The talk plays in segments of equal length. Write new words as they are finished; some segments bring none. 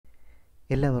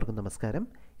എല്ലാവർക്കും നമസ്കാരം.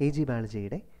 AG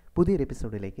ബയോളജിയുടെ പുതിയൊരു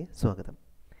എപ്പിസോഡിലേക്ക് സ്വാഗതം.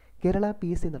 കേരള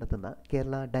PSC നടത്തുന്ന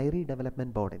കേരള ഡയറി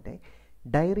ഡെവലപ്മെൻറ്റ് ബോർഡിൻ്റെ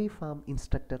ഡയറി ഫാം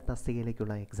ഇൻസ്ട്രക്ടർ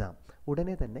തസ്തികയിലേക്കുള്ള എക്സാം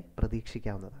ഉടനെ തന്നെ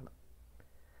പ്രതീക്ഷിക്കാവുന്നതാണ്.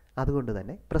 അതുകൊണ്ട്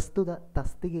തന്നെ പ്രസ്തുത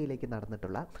തസ്തികയിലേക്ക്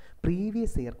നടന്നിട്ടുള്ള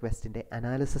പ്രീവിയസ് ഇയർ ക്വസ്റ്റിൻ്റെ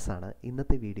അനാലിസിസാണ്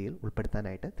ഇന്നത്തെ വീഡിയോയിൽ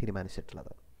ഉൾപ്പെടുത്താനായിട്ട്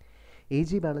തീരുമാനിച്ചിട്ടുള്ളത്.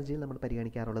 AG ബയോളജിയിൽ നമ്മൾ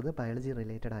പരിഗണിക്കാറുള്ളത് ബയോളജി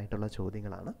റിലേറ്റഡ് ആയിട്ടുള്ള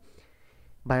ചോദ്യങ്ങളാണ്.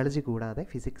 ബയോളജി കൂടാതെ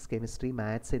ഫിസിക്സ്, കെമിസ്ട്രി,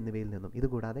 മാത്സ് എന്നിവയിൽ നിന്നും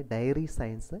ഇതുകൂടാതെ ഡയറി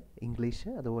സയൻസ്, ഇംഗ്ലീഷ്,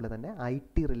 അതുപോലെ തന്നെ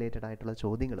IT റിലേറ്റഡ് ആയിട്ടുള്ള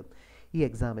ചോദ്യങ്ങളും ഈ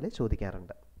എക്സാമിൽ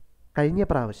ചോദിക്കാറുണ്ട്. കഴിഞ്ഞ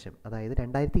പ്രാവശ്യം, അതായത്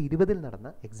 2020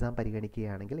 നടന്ന എക്സാം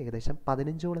പരിഗണിക്കുകയാണെങ്കിൽ ഏകദേശം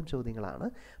 15ഓളം ചോദ്യങ്ങളാണ്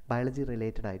ബയോളജി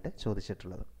റിലേറ്റഡ് ആയിട്ട്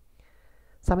ചോദിച്ചിട്ടുള്ളത്.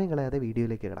 സമയം കളയാതെ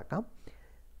വീഡിയോയിലേക്ക് കിടക്കാം.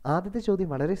 ആദ്യത്തെ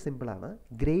ചോദ്യം വളരെ സിമ്പിളാണ്.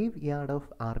 Grave yard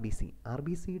of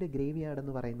RBCയുടെ grave yard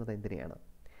എന്ന് പറയുന്നത് എന്തിനെയാണ്?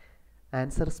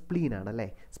 ആൻസർ സ്പ്ലീൻ ആണ് അല്ലേ.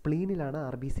 സ്പ്ലീനിലാണ്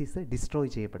RBCs ഡിസ്ട്രോയ്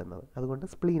ചെയ്യപ്പെടുന്നത്. അതുകൊണ്ട്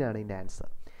സ്പ്ലീനാണ് ഇതിൻ്റെ ആൻസർ.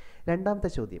 രണ്ടാമത്തെ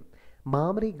ചോദ്യം,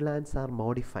 mammary glance R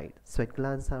modified. Sweat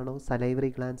glance ആണോ,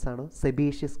 സലൈവറി ഗ്ലാൻസ് ആണോ,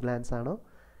 സെബേഷ്യസ് ഗ്ലാൻസ് ആണോ?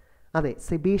 അതെ,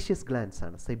 സെബേഷ്യസ് ഗ്ലാൻസ്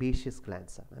ആണ്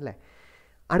അല്ലേ.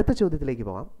 അടുത്ത ചോദ്യത്തിലേക്ക്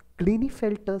പോകാം.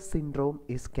 ക്ലിനിഫെൽട്ടർ സിൻഡ്രോം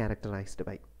ഈസ് ക്യാരക്ടറൈസ്ഡ്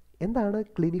ബൈ. എന്താണ്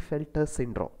ക്ലിനിഫെൽട്ടർ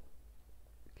സിൻഡ്രോം?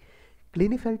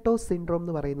 ക്ലിനിഫെൽട്ടർ സിൻഡ്രോം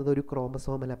എന്ന് പറയുന്നത് ഒരു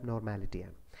ക്രോമസോമൽ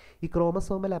അബ്നോർമാലിറ്റിയാണ്. ഈ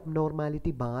ക്രോമസോമൽ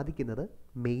അബ്നോർമാലിറ്റി ബാധിക്കുന്നത്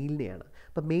മെയിലിനെയാണ്.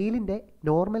 അപ്പോൾ മെയിലിൻ്റെ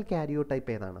നോർമൽ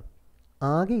കാരിയോടൈപ്പ് ഏതാണ്?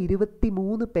 ആകെ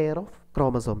 23 പെയർ ഓഫ്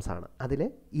ക്രോമസോംസ് ആണ്. അതിൽ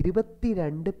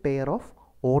 22 pair of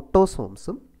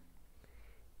ഓട്ടോസോംസും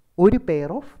 1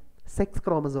 pair of sex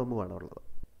ക്രോമസോമുമാണ് ഉള്ളത്.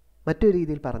 മറ്റൊരു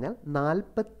രീതിയിൽ പറഞ്ഞാൽ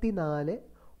 44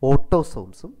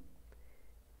 ഓട്ടോസോംസും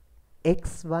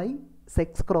XY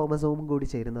സെക്സ് ക്രോമസോമും കൂടി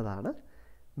ചേരുന്നതാണ്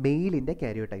മെയിലിൻ്റെ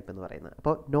കാരിയോടൈപ്പ് എന്ന് പറയുന്നത്.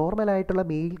 അപ്പോൾ നോർമലായിട്ടുള്ള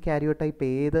മെയിൽ കാരിയോടൈപ്പ്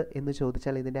ഏത് എന്ന്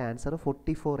ചോദിച്ചാൽ ഇതിൻ്റെ ആൻസർ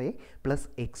 44A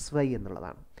 + XY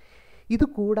എന്നുള്ളതാണ്. ഇത്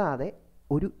കൂടാതെ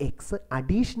ഒരു X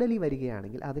അഡീഷണലി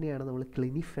വരികയാണെങ്കിൽ അതിനെയാണ് നമ്മൾ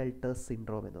ക്ലിനിഫെൽട്ടർ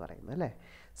സിൻഡ്രോം എന്ന് പറയുന്നത് അല്ലേ.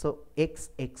 So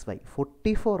XXY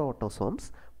 44 autosomes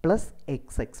 +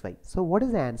 XXY. So what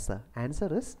is answer?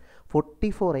 Answer is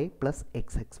 44A +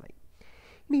 XXY.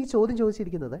 ഇനി ഈ ചോദ്യം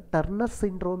ചോദിച്ചിരിക്കുന്നത് ടർണർ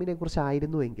സിൻഡ്രോമിനെ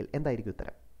കുറിച്ചായിരുന്നുവെങ്കിൽ എന്തായിരിക്കും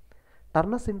ഉത്തരം?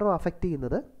 ടർണർ സിൻഡ്രോം അഫക്റ്റ്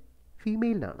ചെയ്യുന്നത്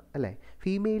ഫീമെയിലിനാണ് അല്ലേ.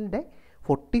 ഫീമെയിലിൻ്റെ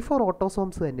 44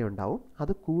 ഓട്ടോസോംസ് തന്നെ ഉണ്ടാവും.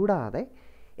 അത് കൂടാതെ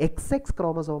XX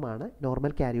ക്രോമസോമാണ്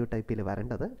നോർമൽ കാരിയോടൈപ്പിൽ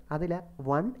വരേണ്ടത്. അതിൽ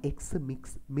 1X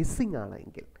മിസ്സിംഗ് ആണ്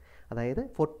എങ്കിൽ, അതായത്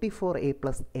 44A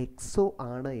 + XO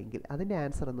ആണ് എങ്കിൽ അതിൻ്റെ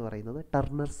ആൻസർ എന്ന് പറയുന്നത്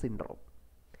ടർണർ സിൻഡ്രോം.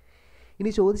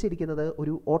 ഇനി ചോദിച്ചിരിക്കുന്നത്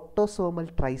ഒരു ഓട്ടോസോമൽ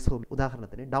ട്രൈസോമി,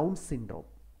 ഉദാഹരണത്തിന് ഡൗൺ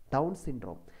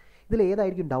സിൻഡ്രോം. ഇതിൽ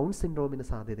ഏതായിരിക്കും ഡൗൺ സിൻഡ്രോമിന്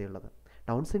സാധ്യതയുള്ളത്?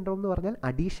 ഡൗൺ സിൻഡ്രോം എന്ന് പറഞ്ഞാൽ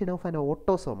addition of an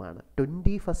ഓട്ടോസോമാണ്,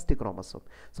 21st chromosome.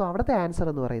 So അവിടുത്തെ ആൻസർ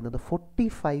എന്ന് പറയുന്നത്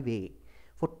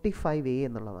 45A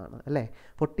എന്നുള്ളതാണ് അല്ലേ.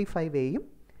 45Aയും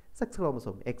sex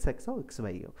chromosome XXO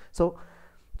XYO. So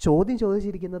ചോദ്യം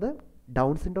ചോദിച്ചിരിക്കുന്നത്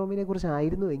ഡൗൺ സിൻഡ്രോമിനെ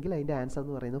കുറിച്ചായിരുന്നുവെങ്കിൽ അതിൻ്റെ ആൻസർ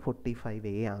എന്ന് പറയുന്നത്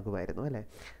 45A ആകുമായിരുന്നു അല്ലേ.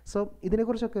 സോ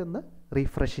ഇതിനെക്കുറിച്ചൊക്കെ ഒന്ന്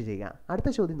റീഫ്രഷ് ചെയ്യുക. അടുത്ത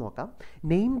ചോദ്യം നോക്കാം.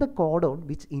 Name the codon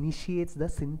which initiates the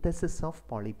synthesis of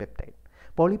polypeptide.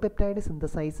 Polypeptide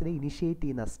സിന്തസൈസിനെ initiate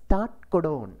ചെയ്യുന്ന സ്റ്റാർട്ട്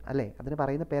കൊഡോൺ അല്ലേ, അതിന്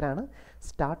പറയുന്ന പേരാണ്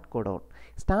start codon.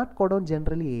 Start codon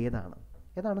generally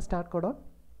ഏതാണ് സ്റ്റാർട്ട് കൊഡോൺ?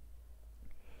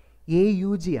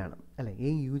 AUG ആണ് അല്ലേ.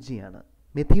 AUG ആണ്.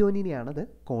 മെഥിയോനിനെയാണ് അത്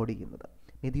കോഡ് ചെയ്യുന്നത്,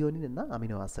 മെഥിയോനിൻ എന്ന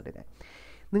അമിനോ ആസിഡിനെ.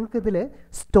 നിങ്ങൾക്കിതിൽ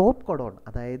സ്റ്റോപ്പ് കൊഡോൺ,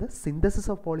 അതായത്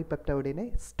സിന്തസിസ് ഓഫ് പോളിപെപ്റ്റൈഡിനെ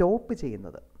സ്റ്റോപ്പ്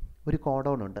ചെയ്യുന്നത് ഒരു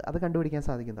കോഡോൺ ഉണ്ട്. അത് കണ്ടുപിടിക്കാൻ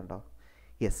സാധിക്കുന്നുണ്ടോ?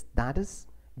 Yes, that is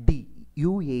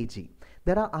DUAG.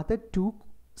 There are other 2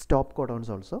 stop codons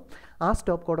also. ആ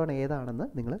സ്റ്റോപ്പ് കോഡോൺ ഏതാണെന്ന്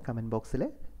നിങ്ങൾ കമൻറ്റ് ബോക്സിൽ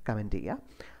കമൻറ്റ്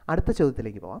ചെയ്യുക. അടുത്ത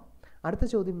ചോദ്യത്തിലേക്ക് പോവാം. അടുത്ത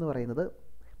ചോദ്യം എന്ന് പറയുന്നത്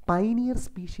pioneer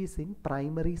species in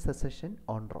primary secession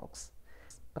on rocks.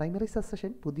 Primary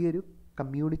secession പുതിയൊരു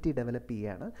കമ്മ്യൂണിറ്റി ഡെവലപ്പ്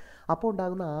ചെയ്യുകയാണ്. അപ്പോൾ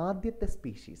ഉണ്ടാകുന്ന ആദ്യത്തെ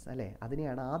സ്പീഷീസ് അല്ലേ,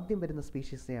 അതിനെയാണ് ആദ്യം വരുന്ന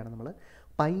സ്പീഷീസിനെയാണ് നമ്മൾ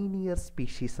പൈനിയർ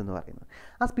സ്പീഷീസ് എന്ന് പറയുന്നത്.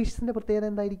 ആ സ്പീഷീസിൻ്റെ പ്രത്യേകത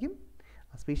എന്തായിരിക്കും?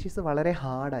 ആ സ്പീഷീസ് വളരെ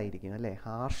ഹാർഡായിരിക്കും അല്ലേ,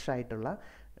 ഹാർഷായിട്ടുള്ള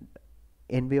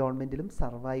എൻവയോൺമെൻറ്റിലും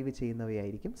സർവൈവ്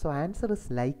ചെയ്യുന്നവയായിരിക്കും. സോ ആൻസർ ഇസ്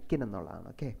ലൈക്കൻ എന്നുള്ളതാണ്.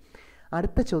 ഓക്കെ,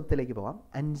 അടുത്ത ചോദ്യത്തിലേക്ക് പോകാം.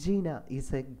 അഞ്ജീന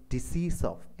ഈസ് എ ഡിസീസ്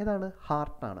ഓഫ്, ഏതാണ്?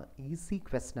 ഹാർട്ടാണ്. ഈസി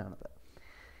ക്വസ്റ്റൻ ആണത്.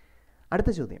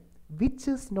 അടുത്ത ചോദ്യം, which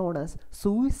is known as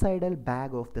suicidal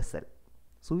bag of the cell.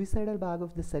 Suicidal bag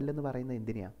of the cell എന്ന് പറയുന്നത്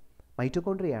എന്തിനാണ്?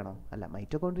 മൈറ്റോകോൺട്രിയ ആണോ? അല്ല,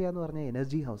 മൈറ്റോകോൺട്രിയ എന്ന് പറഞ്ഞാൽ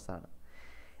എനർജി ഹൗസ് ആണ്.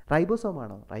 റൈബോസോം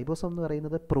ആണോ? റൈബോസോം എന്ന്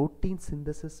പറയുന്നത് പ്രോട്ടീൻ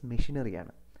സിന്തസിസ്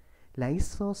മെഷീനറിയാണ്.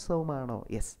 ലൈസോസോം ആണോ?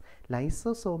 യെസ്,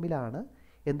 ലൈസോസോമിലാണ്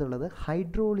എന്നുള്ളത്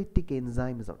ഹൈഡ്രോളിറ്റിക്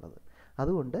എൻസൈംസ് ഉള്ളത്.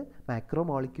 അതുകൊണ്ട് മാക്രോ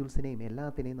മോളിക്യൂൾസിനെയും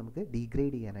എല്ലാത്തിനെയും നമുക്ക്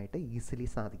ഡീഗ്രേഡ് ചെയ്യാനായിട്ട് ഈസിലി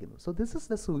സാധിക്കുന്നു. So this is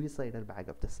the suicidal bag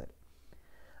of the cell.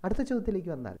 അടുത്ത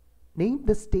ചോദ്യത്തിലേക്ക് വന്നാൽ, name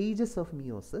the stages of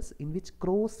meiosis in which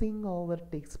crossing over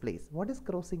takes place. What is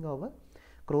crossing over?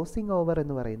 Crossing over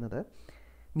എന്ന് പറയുന്നത്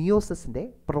മിയോസിസിൻ്റെ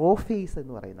പ്രോഫേസ്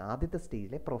എന്ന് പറയുന്ന ആദ്യത്തെ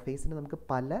സ്റ്റേജിലെ പ്രോഫേസിന് നമുക്ക്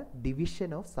പല ഡിവിഷൻ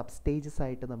ഓഫ് സബ് സ്റ്റേജസ്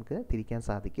ആയിട്ട് നമുക്ക് തിരിക്കാൻ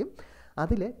സാധിക്കും.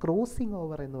 അതിൽ ക്രോസിംഗ്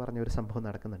ഓവർ എന്ന് പറഞ്ഞൊരു സംഭവം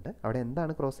നടക്കുന്നുണ്ട്. അവിടെ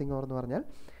എന്താണ് ക്രോസിംഗ് ഓവർ എന്ന് പറഞ്ഞാൽ,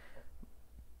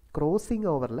 ക്രോസിംഗ്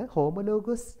ഓവറിൽ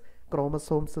ഹോമോലോഗസ്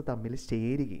ക്രോമസോംസ് തമ്മിൽ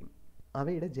ചേരുകയും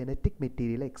അവയുടെ ജനറ്റിക്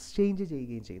മെറ്റീരിയൽ എക്സ്ചേഞ്ച്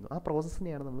ചെയ്യുകയും ചെയ്യുന്നു. ആ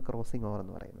പ്രോസസ്സിനെയാണ് നമ്മൾ ക്രോസിംഗ് ഓവർ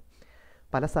എന്ന് പറയുന്നത്.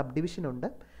 പല സബ് ഡിവിഷനുണ്ട്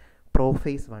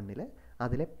പ്രോഫേസ് 1.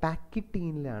 അതിലെ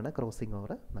പാക്കിറ്റീനിലാണ് ക്രോസിംഗ്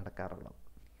ഓവർ നടക്കാറുള്ളത്.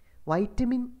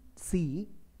 വൈറ്റമിൻ സി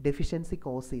ഡെഫിഷ്യൻസി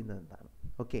കോസ് ചെയ്യുന്നത് എന്താണ്?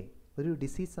 ഓക്കെ, ഒരു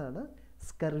ഡിസീസാണ്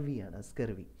സ്കർവിയാണ്.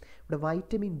 സ്കർവി ഇവിടെ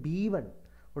വൈറ്റമിൻ B1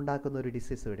 ഉണ്ടാക്കുന്ന ഒരു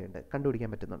ഡിസീസ് ഇവിടെയുണ്ട്. കണ്ടുപിടിക്കാൻ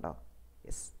പറ്റുന്നുണ്ടോ?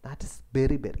 Yes, that is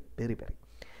very very very very.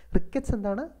 Rickets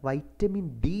എന്താണ്? Vitamin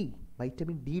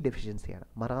D ഡെഫിഷ്യൻസിയാണ്.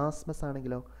 മറാസ്മസ്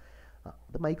ആണെങ്കിലോ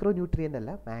അത് മൈക്രോ ന്യൂട്രിയൻ്റ്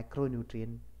അല്ല, മാക്രോ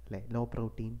ന്യൂട്രിയൻ അല്ലേ, ലോ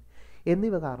പ്രോട്ടീൻ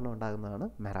എന്നിവ കാരണം ഉണ്ടാകുന്നതാണ്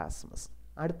മെറാസ്മസ്.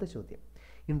 അടുത്ത ചോദ്യം,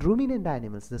 in റൂമിനൻ്റ്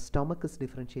animals the stomach is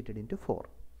differentiated into 4.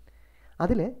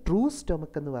 അതിൽ ട്രൂ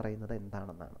സ്റ്റൊമക്ക് എന്ന് പറയുന്നത്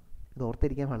എന്താണെന്നാണ്. ഇത്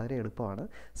ഓർത്തിരിക്കാൻ വളരെ എളുപ്പമാണ്.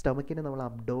 സ്റ്റൊമക്കിനെ നമ്മൾ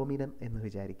അബ്ഡോമിനം എന്ന്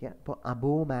വിചാരിക്കുക. അപ്പോൾ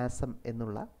അബോമാസം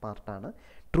എന്നുള്ള പാർട്ടാണ്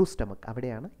ട്രൂ സ്റ്റൊമക്ക്.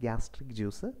 അവിടെയാണ് ഗ്യാസ്ട്രിക്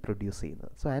ജ്യൂസ് പ്രൊഡ്യൂസ്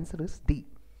ചെയ്യുന്നത്. So answer is D.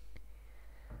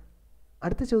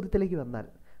 അടുത്ത ചോദ്യത്തിലേക്ക് വന്നാൽ,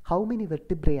 how many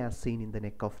vertebrae are seen in the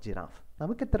neck of giraffe?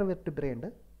 നമുക്ക് എത്ര വെർട്ടിബ്രേ ഉണ്ട്?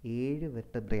 7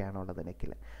 വെർട്ടിബ്രേ ആണുള്ളത്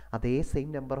നെക്കിൽ. അതേ സെയിം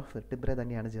നമ്പർ ഓഫ് വെർട്ടിബ്രേ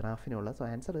തന്നെയാണ് ജിറാഫിനുള്ളത്. So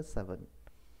answer is 7.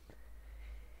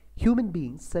 Human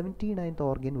beings 79th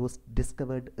organ was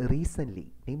discovered recently.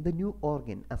 Name the new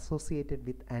organ associated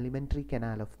with alimentary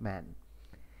canal of man.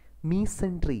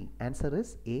 Mesentery. Answer is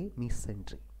A,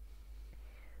 mesentery.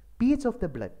 pH of the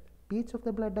blood. pH of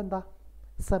the blood എന്താ?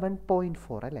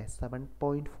 7.4 അല്ലേ?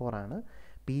 7.4 ആണ്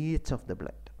pH of the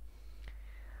blood.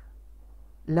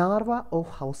 Larva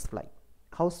of house fly.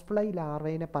 House fly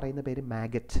ലാർവേനെ പറയുന്ന പേര്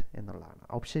maggot എന്നുള്ളതാണ്.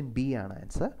 Option B ആണ്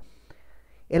answer.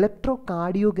 Electro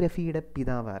കാർഡിയോഗ്രഫിയുടെ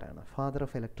പിതാവാരാണ്? Father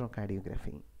of electro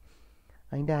cardiography.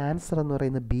 അതിൻ്റെ answer എന്ന്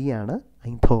പറയുന്നത് ബി ആണ്,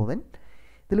 ഐൻഹോവൻ.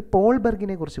 ഇതിൽ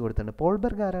പോൾബർഗിനെ കുറിച്ച് കൊടുത്തിട്ടുണ്ട്.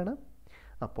 പോൾബർഗ് ആരാണ്?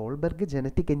 പോൾബർഗ്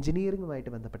ജനറ്റിക്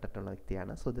എഞ്ചിനീയറിംഗുമായിട്ട് ബന്ധപ്പെട്ടിട്ടുള്ള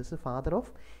വ്യക്തിയാണ്. So this is father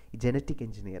of genetic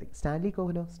engineering. Stanley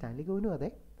കോഹനും അതെ,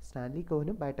 സ്റ്റാൻലി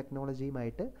കോഹനും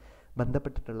ബയോടെക്നോളജിയുമായിട്ട്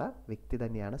ബന്ധപ്പെട്ടിട്ടുള്ള വ്യക്തി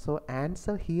തന്നെയാണ്. സോ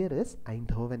ആൻസർ ഹിയർ ഇസ്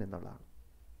ഐൻഹോവൻ എന്നുള്ളതാണ്.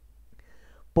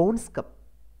 പോൺസ്കം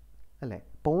അല്ലേ?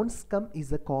 പോൺസ്കം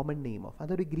is A common name of,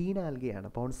 അതൊരു ഗ്രീൻ ആൽഗയാണ്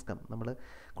പോൺസ്കം, നമ്മൾ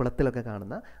കുളത്തിലൊക്കെ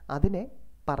കാണുന്ന. അതിനെ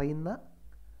പറയുന്ന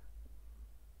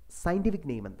സയൻറ്റിഫിക്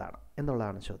നെയിം എന്താണ്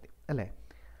എന്നുള്ളതാണ് ചോദ്യം അല്ലേ?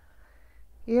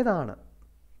 ഏതാണ്?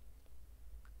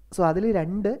 സോ അതിൽ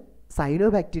 2 സൈനോ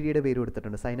ബാക്ടീരിയയുടെ പേര്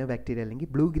കൊടുത്തിട്ടുണ്ട്. സൈനോ ബാക്ടീരിയ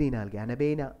അല്ലെങ്കിൽ ബ്ലൂ ഗ്രീൻ ആൽഗ,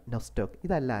 അനബേന നൊസ്റ്റോക്ക്.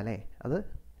 ഇതല്ല അല്ലേ, അത്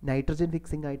നൈട്രജൻ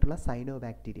ഫിക്സിംഗ് ആയിട്ടുള്ള സൈനോ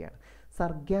ബാക്ടീരിയയാണ്.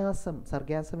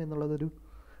 സർഗ്യാസം എന്നുള്ളതൊരു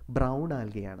ബ്രൗൺ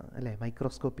ആൽഗയാണ് അല്ലേ,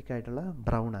 മൈക്രോസ്കോപ്പിക് ആയിട്ടുള്ള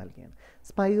brown ആൽഗയാണ്.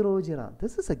 സ്പൈറോജിറ,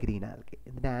 this is A green alga.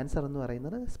 ഇതിൻ്റെ ആൻസർ എന്ന്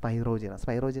പറയുന്നത്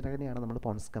സ്പൈറോജിറനെയാണ് നമ്മൾ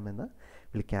പോൺസ്കം എന്ന്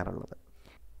വിളിക്കാറുള്ളത്.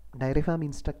 ഡയറി ഫാം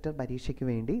ഇൻസ്ട്രക്ടർ പരീക്ഷയ്ക്ക്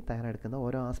വേണ്ടി തയ്യാറെടുക്കുന്ന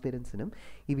ഓരോ ആസ്പിരൻസിനും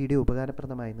ഈ വീഡിയോ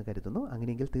ഉപകാരപ്രദമായെന്ന് കരുതുന്നു.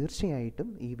 അങ്ങനെയെങ്കിൽ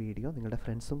തീർച്ചയായിട്ടും ഈ വീഡിയോ നിങ്ങളുടെ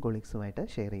ഫ്രണ്ട്സും കൊളീഗ്സുമായിട്ട്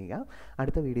ഷെയർ ചെയ്യുക.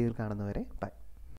 അടുത്ത വീഡിയോയിൽ കാണുന്നവരെ ബൈ.